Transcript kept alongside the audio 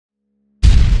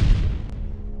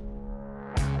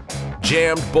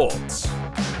jammed bolts,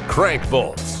 crank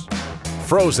bolts,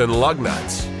 frozen lug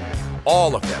nuts.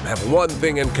 All of them have one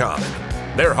thing in common.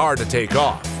 They're hard to take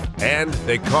off, and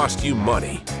they cost you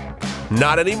money.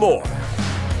 Not anymore.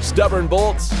 Stubborn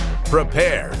bolts,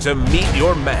 prepare to meet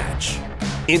your match.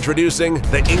 Introducing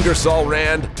the Ingersoll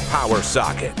Rand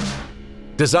PowerSocket.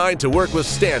 Designed to work with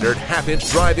standard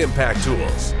half-inch drive impact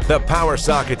tools, the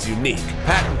PowerSocket's unique,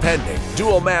 patent-pending,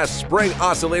 dual-mass spring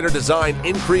oscillator design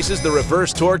increases the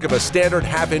reverse torque of a standard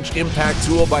half-inch impact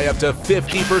tool by up to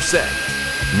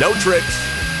 50%. No tricks,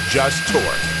 just torque.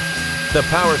 The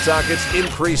PowerSocket's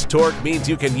increased torque means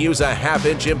you can use a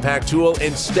half-inch impact tool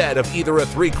instead of either a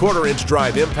 3/4-inch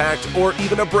drive impact or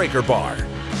even a breaker bar.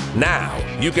 Now,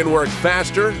 you can work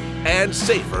faster and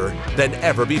safer than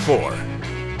ever before.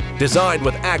 Designed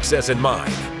with access in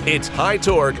mind, its high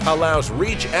torque allows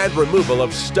reach and removal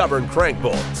of stubborn crank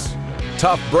bolts,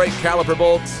 tough brake caliper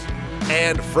bolts,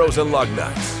 and frozen lug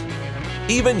nuts.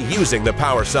 Even using the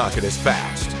PowerSocket is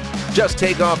fast. Just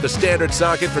take off the standard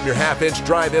socket from your half-inch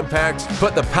drive impact,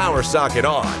 put the PowerSocket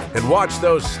on, and watch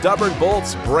those stubborn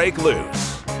bolts break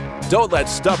loose. Don't let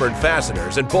stubborn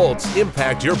fasteners and bolts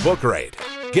impact your book rate.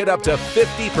 Get up to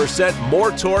 50% more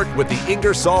torque with the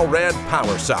Ingersoll Rand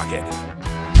PowerSocket.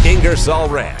 Ingersoll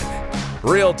Rand.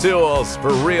 Real tools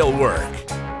for real work.